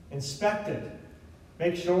 Inspect it.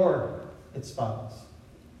 Make sure it's spotless.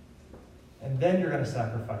 And then you're going to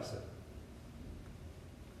sacrifice it.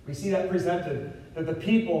 We see that presented, that the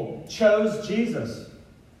people chose Jesus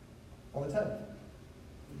on the 10th.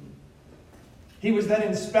 He was then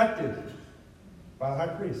inspected by the high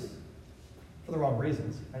priest for the wrong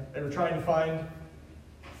reasons. Right? They were trying to find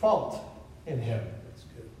fault in him. That's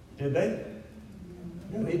good. Did they?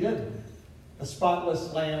 No, they didn't. The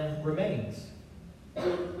spotless lamb remains. And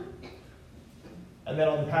then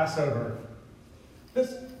on the Passover,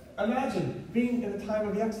 imagine being in the time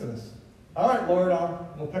of the Exodus. All right, Lord,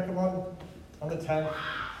 we'll pick them on the 10th.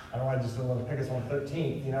 I don't know why I just didn't want to pick us on the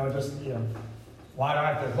 13th. Why do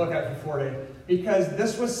I have to look at it for 4 days? Because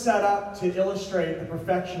this was set up to illustrate the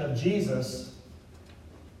perfection of Jesus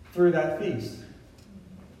through that feast.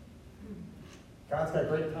 God's got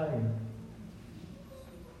great timing.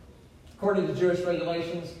 According to Jewish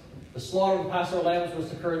regulations, the slaughter of the Passover lambs was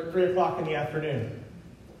to occur at 3 o'clock in the afternoon.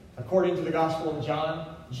 According to the Gospel of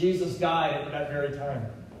John, Jesus died at that very time.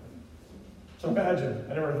 So imagine,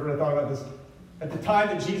 I never really thought about this. At the time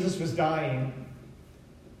that Jesus was dying,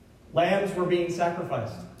 lambs were being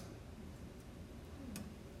sacrificed.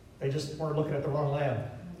 They just weren't looking at the wrong lamb.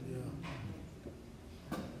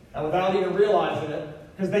 Yeah. And without even realizing it,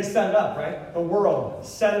 because they set it up, right? The world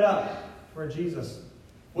set it up where Jesus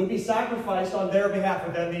would be sacrificed on their behalf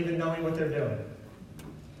without them even knowing what they're doing.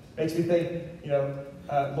 Makes me think,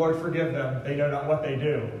 Lord, forgive them. They know not what they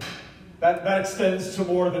do. That extends to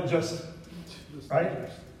more than just, right?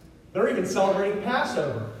 They're even celebrating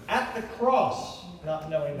Passover at the cross, not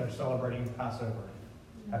knowing they're celebrating Passover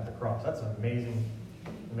at the cross. That's an amazing,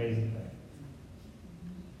 amazing thing.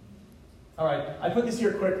 All right, I put this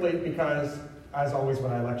here quickly because, as always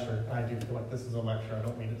when I lecture, and I do feel like this is a lecture, I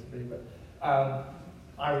don't mean it to be, but I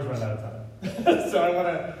always run out of time. So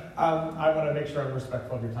I want to make sure I'm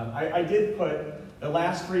respectful of your time. I did put the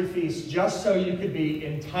last 3 feasts just so you could be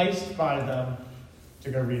enticed by them to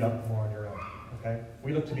go read up more on your own. Okay?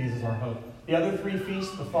 We look to these as our hope. The other 3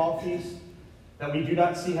 feasts, the fall feasts, that we do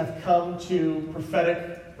not see have come to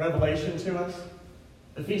prophetic revelation to us.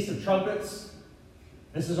 The Feast of Trumpets.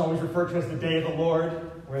 This is always referred to as the Day of the Lord,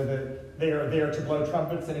 where they are there to blow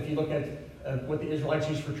trumpets. And if you look at what the Israelites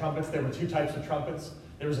used for trumpets, there were 2 types of trumpets.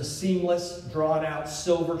 There was a seamless, drawn-out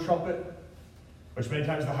silver trumpet, which many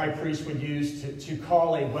times the high priest would use to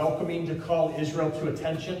call a welcoming, to call Israel to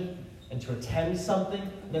attention and to attend something.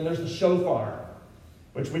 And then there's the shofar,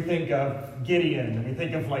 which we think of Gideon, and we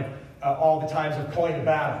think of all the times of calling to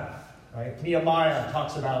battle. Right? Nehemiah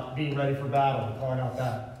talks about being ready for battle and calling out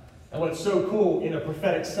that. And what's so cool in a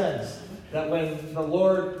prophetic sense, that when the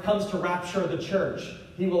Lord comes to rapture the church,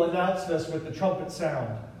 he will announce this with the trumpet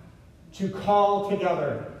sound, to call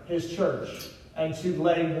together his church and to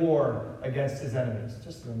lay war against his enemies.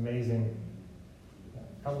 Just an amazing,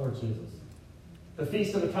 come Lord Jesus. The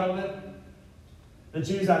Feast of Atonement, the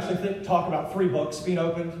Jews actually talk about 3 books being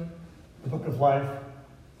opened: the book of life,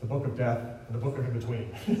 the book of death, and the book of in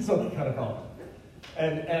between. That's what they kind of call it.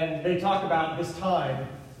 And they talk about this time,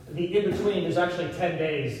 the in-between, there's actually 10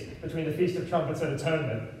 days between the Feast of Trumpets and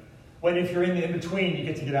Atonement, when if you're in the in-between, you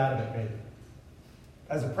get to get out of it, maybe.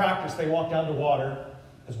 As a practice, they walk down to water,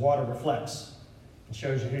 as water reflects and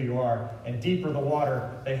shows you who you are. And deeper the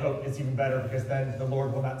water, they hope it's even better, because then the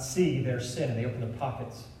Lord will not see their sin. And they open their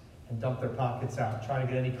pockets and dump their pockets out, trying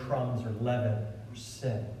to get any crumbs or leaven or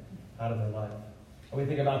sin out of their life. When we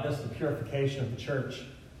think about this, the purification of the church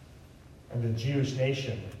and the Jewish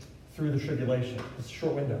nation through the tribulation, it's a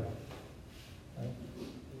short window. Right?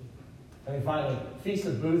 And then finally, Feast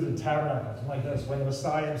of Booths and Tabernacles. Oh my goodness, when the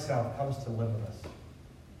Messiah himself comes to live with us,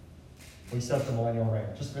 we set the millennial reign.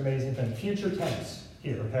 Just an amazing thing. Future tense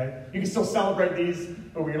here, okay? You can still celebrate these,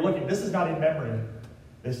 but when you're looking, this is not in memory.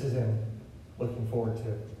 This is in looking forward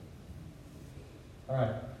to. All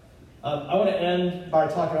right. I want to end by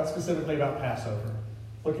talking specifically about Passover.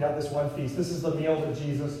 Looking at this one feast. This is the meal that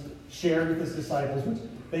Jesus shared with his disciples, which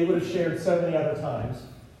they would have shared so many other times.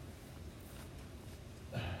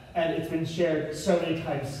 And it's been shared so many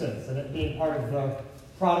times since. And it being part of the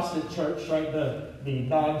Protestant church, right, the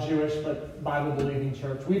non-Jewish but Bible-believing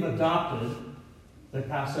church, we've adopted the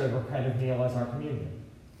Passover kind of meal as our communion.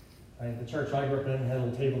 Right? The church I grew up in had a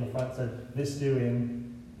little table in the front that said, "This do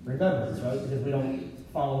in remembrance," right? Because we don't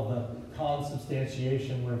follow the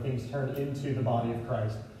consubstantiation where things turn into the body of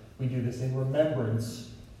Christ. We do this in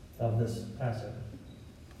remembrance of this Passover.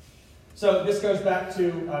 So this goes back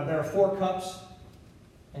to, there are 4 cups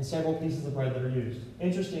and several pieces of bread that are used.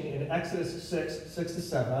 Interesting, in Exodus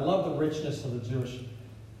 6-7, I love the richness of the Jewish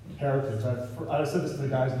heritage. I said this to the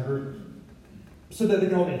guys in the group, so that they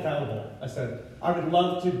can hold me accountable. I said, I would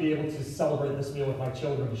love to be able to celebrate this meal with my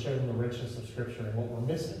children to show them the richness of Scripture and what we're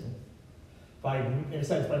missing, in a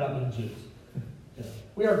sense, by not being Jews.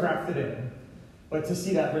 We are grafted in, but to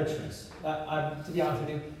see that richness. To be honest with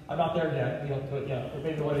you, I'm not there yet. But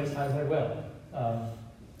maybe one of these times I will.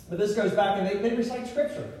 But this goes back, and they recite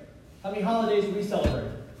Scripture. How many holidays do we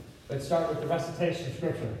celebrate? Let's start with the recitation of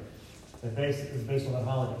Scripture. It's based on that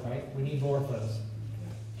holiday, right? We need more of those.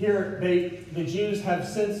 Here, the Jews have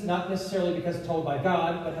since, not necessarily because told by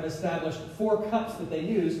God, but have established 4 cups that they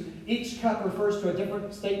use. Each cup refers to a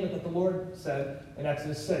different statement that the Lord said in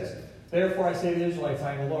Exodus 6. Therefore I say to the Israelites,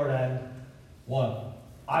 I am the Lord, and 1,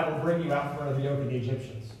 I will bring you out from under the yoke of the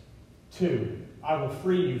Egyptians. 2, I will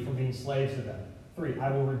free you from being slaves to them. 3, I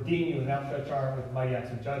will redeem you with an outstretched arm with mighty acts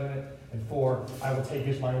of judgment. And 4, I will take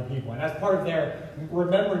you as my own people. And as part of their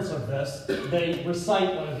remembrance of this, they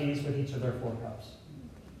recite one of these with each of their 4 cups.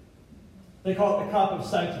 They call it the cup of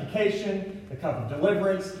sanctification, the cup of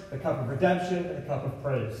deliverance, the cup of redemption, and the cup of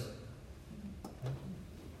praise.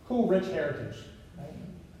 Cool, rich heritage. Right?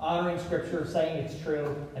 Honoring Scripture, saying it's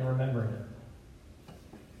true, and remembering it.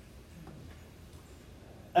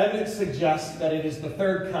 Evidence suggests that it is the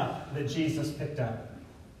 3rd cup that Jesus picked up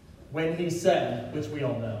when he said, which we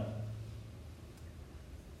all know,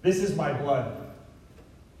 "This is my blood,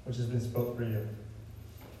 which has been spilt for you."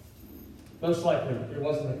 Most likely, it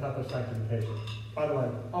wasn't the cup of sanctification. By the way,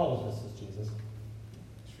 all of this is Jesus.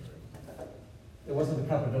 It wasn't the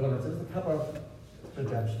cup of deliverance. It was the cup of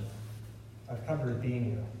redemption. I've come to redeem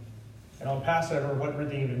you. And on Passover, what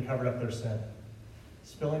redeemed and covered up their sin?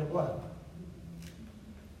 Spilling of blood.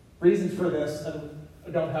 Reasons for this, and I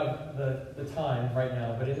don't have the time right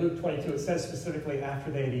now, but in Luke 22, it says specifically after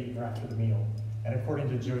they had eaten or after the meal. And according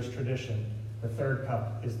to Jewish tradition, the 3rd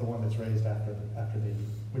cup is the one that's raised after they eat,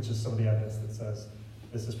 which is some of the evidence that says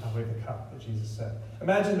this is probably the cup that Jesus said.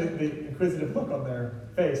 Imagine the inquisitive look on their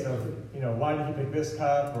face of, why did he pick this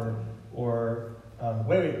cup? Or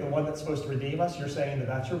wait, the one that's supposed to redeem us, you're saying that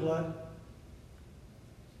that's your blood?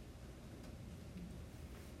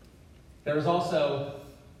 There is also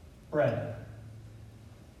bread.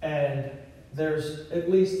 And there's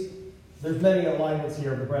many alignments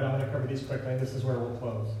here of the bread. I'm going to cover these quickly, and this is where we'll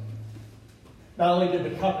close. Not only did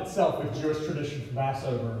the cup itself, with Jewish tradition from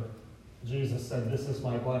Passover, Jesus said, "This is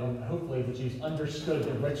my blood," and hopefully the Jews understood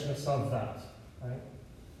the richness of that, right?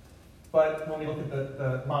 But when we look at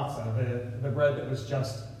the matzah, the bread that was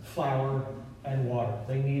just flour and water,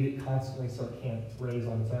 they knead it constantly so it can't raise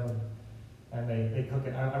on its own. And they cook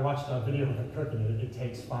it. I watched a video of them cooking it. It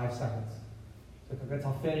takes 5 seconds. So that's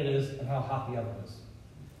how thin it is and how hot the oven is.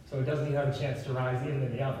 So it doesn't even have a chance to rise even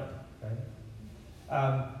in the oven.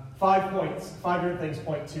 Okay? 5 different things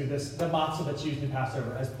point to this, the matzah that's used in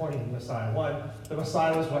Passover as pointing to the Messiah. 1, the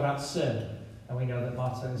Messiah was without sin. And we know that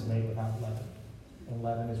matzah is made without leaven. And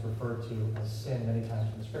leaven is referred to as sin many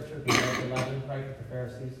times in the Scripture. We know the leaven, right, the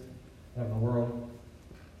Pharisees of the world.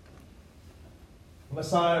 The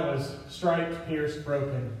Messiah was striped, pierced,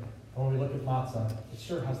 broken. And when we look at matzah, it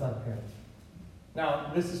sure has that appearance.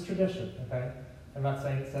 Now, this is tradition, okay? I'm not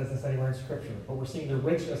saying it says this anywhere in Scripture, but we're seeing the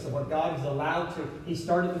richness of what God has allowed to. He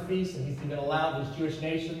started the feast, and he's even allowed this Jewish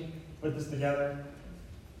nation to put this together.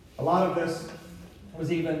 A lot of this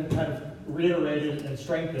was even kind of reiterated and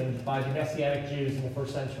strengthened by the Messianic Jews in the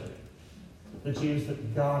 1st century. The Jews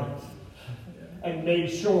that got it and made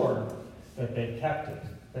sure that they kept it.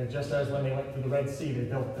 And just as when they went through the Red Sea, they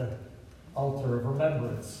built the altar of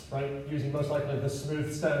remembrance, right? Using most likely the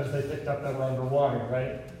smooth stones they picked up that were underwater,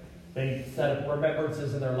 right? They set up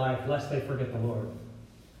remembrances in their life, lest they forget the Lord.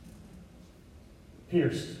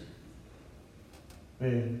 Pierced.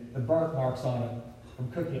 The burnt marks on it from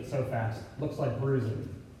cooking it so fast. Looks like bruising.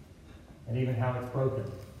 And even how it's broken.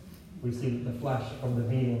 We see the flesh from the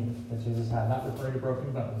beating that Jesus had. Not referring to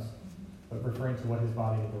broken bones, but referring to what his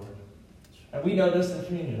body endured. And we know this in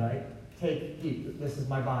communion, right? Take, eat. This is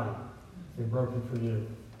my body. It's been broken for you.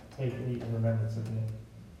 Take and eat in remembrance of me.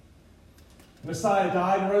 The Messiah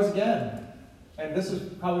died and rose again. And this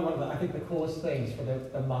is probably one of the coolest things for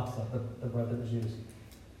the matzah, the bread that was used.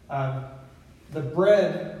 The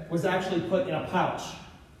bread was actually put in a pouch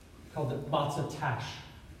called the matzah tash.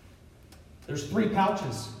 There's 3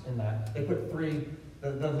 pouches in that. They put 3,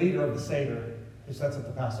 the leader of the Seder, who sets up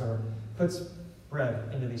the Passover, puts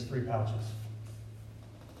bread into these 3 pouches.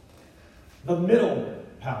 The middle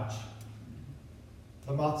pouch,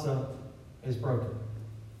 the matzah, is broken.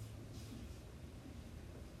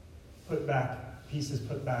 Put back, pieces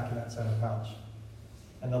put back in that center pouch.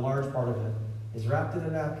 And the large part of it is wrapped in a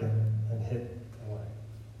napkin and hid away.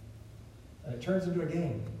 And it turns into a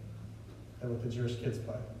game that what the Jewish kids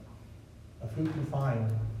play, of who can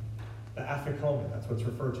find the afikomen, that's what's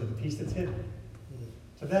referred to, the piece that's hidden.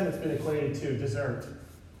 To them, it's been equated to dessert,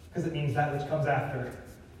 because it means that which comes after it.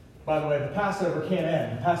 By the way, the Passover can't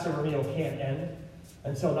end. The Passover meal can't end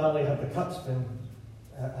until not only have the cups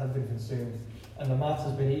have been consumed and the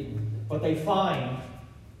matzah's been eaten, but they find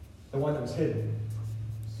the one that was hidden.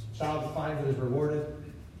 The child finds it is rewarded,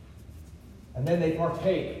 and then they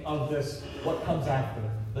partake of this, what comes after,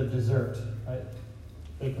 the dessert, right?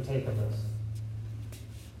 they partake of this.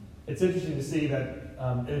 It's interesting to see that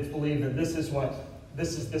it's believed that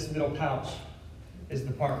this middle pouch is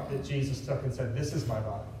the part that Jesus took and said, this is my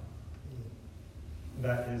body.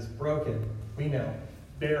 That is broken, we know,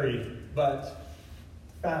 buried, but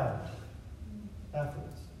found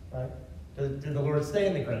afterwards, right? Did the Lord stay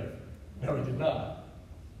in the grave? No, he did not.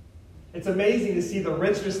 It's amazing to see the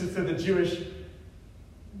richness into the Jewish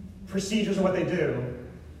procedures of what they do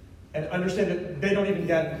and understand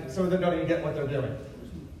that some of them don't even get what they're doing.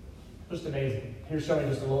 Just amazing. Here's showing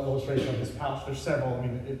just a little illustration of this pouch. There's several. I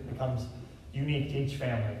mean, it becomes unique to each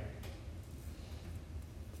family.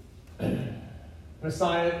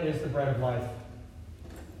 Messiah is the bread of life.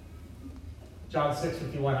 John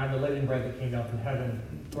 6:51, I'm the living bread that came down from heaven.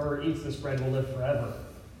 Whoever eats this bread will live forever.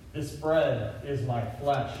 This bread is my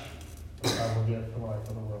flesh, which I will give for the life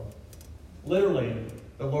of the world. Literally,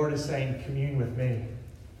 the Lord is saying, commune with me.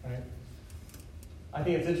 Right? I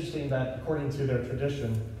think it's interesting that according to their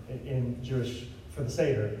tradition in Jewish, for the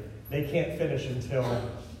Seder, they can't finish until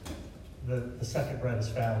the second bread is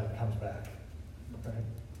found and comes back. Right?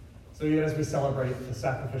 So even as we celebrate the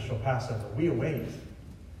sacrificial Passover, we await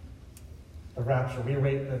the rapture. We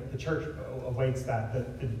await, the church awaits that.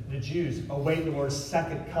 The Jews await the Lord's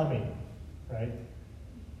second coming, right?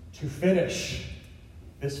 To finish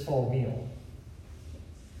this full meal.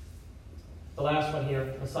 The last one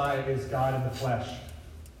here, Messiah is God in the flesh.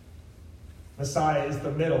 Messiah is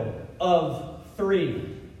the middle of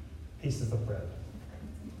 3 pieces of bread.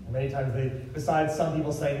 And many times besides some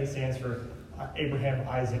people say it stands for Abraham,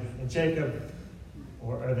 Isaac, and Jacob,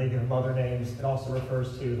 or they give mother names. It also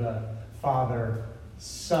refers to the Father,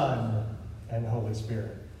 Son, and Holy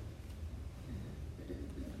Spirit.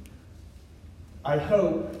 I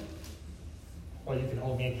hope, well, you can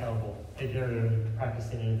hold me accountable. Hey, Gary, you're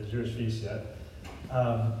practicing any of the Jewish feasts yet.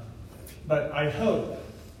 But I hope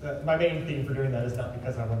that my main theme for doing that is not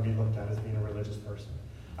because I want to be looked at as being a religious person.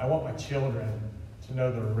 I want my children to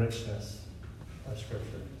know the richness of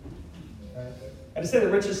Scripture. Right? And to say the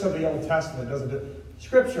richness of the Old Testament doesn't do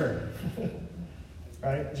Scripture.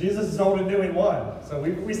 Right? Jesus is Old and New in one. So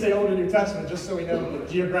we say Old and New Testament just so we know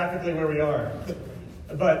geographically where we are.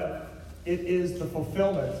 But it is the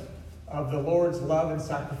fulfillment of the Lord's love and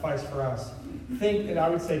sacrifice for us. Think, and I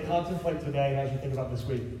would say contemplate today as you think about this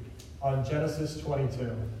week, on Genesis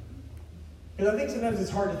 22. Because I think sometimes it's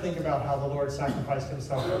hard to think about how the Lord sacrificed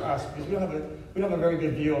himself for us, because we don't have a very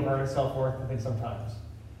good view of our own self-worth, I think, sometimes.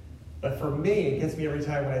 But for me, it gets me every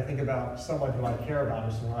time when I think about someone who I care about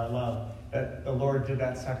or someone I love, that the Lord did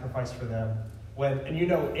that sacrifice for them. And you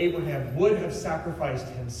know, Abraham would have sacrificed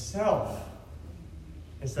himself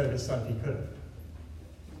instead of his son if he could have.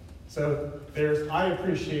 So I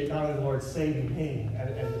appreciate not only the Lord saving me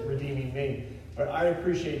and redeeming me, but I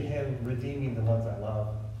appreciate him redeeming the ones I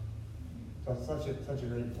love. So it's such a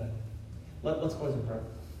great thing. Let's close in prayer.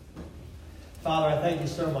 Father, I thank you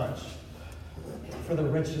so much for the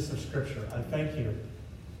richness of Scripture. I thank you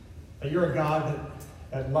that you're a God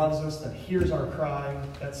that loves us, that hears our cry,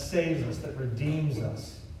 that saves us, that redeems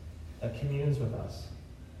us, that communes with us.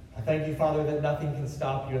 I thank you, Father, that nothing can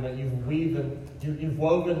stop you and that you've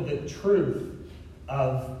woven the truth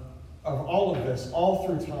of all of this all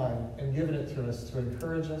through time and given it to us to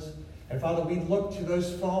encourage us. And Father, we look to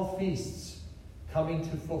those fall feasts coming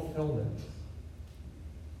to fulfillment.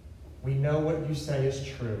 We know what you say is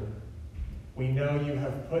true. We know you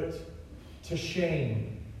have put to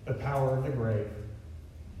shame the power of the grave.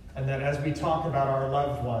 And that as we talk about our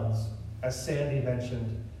loved ones, as Sandy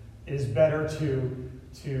mentioned, it is better to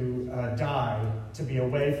die, to be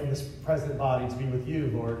away from this present body, to be with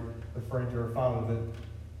you, Lord, referring to her Father, that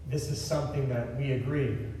this is something that we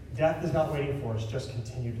agree. Death is not waiting for us, just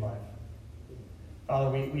continued life. Father,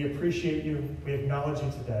 we appreciate you. We acknowledge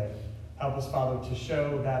you today. Help us, Father, to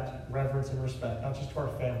show that reverence and respect, not just to our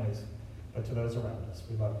families, but to those around us.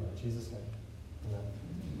 We love you. In Jesus' name, amen.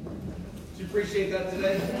 Did you appreciate that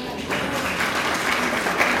today?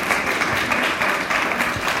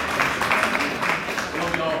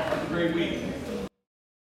 Love y'all. Have a great week.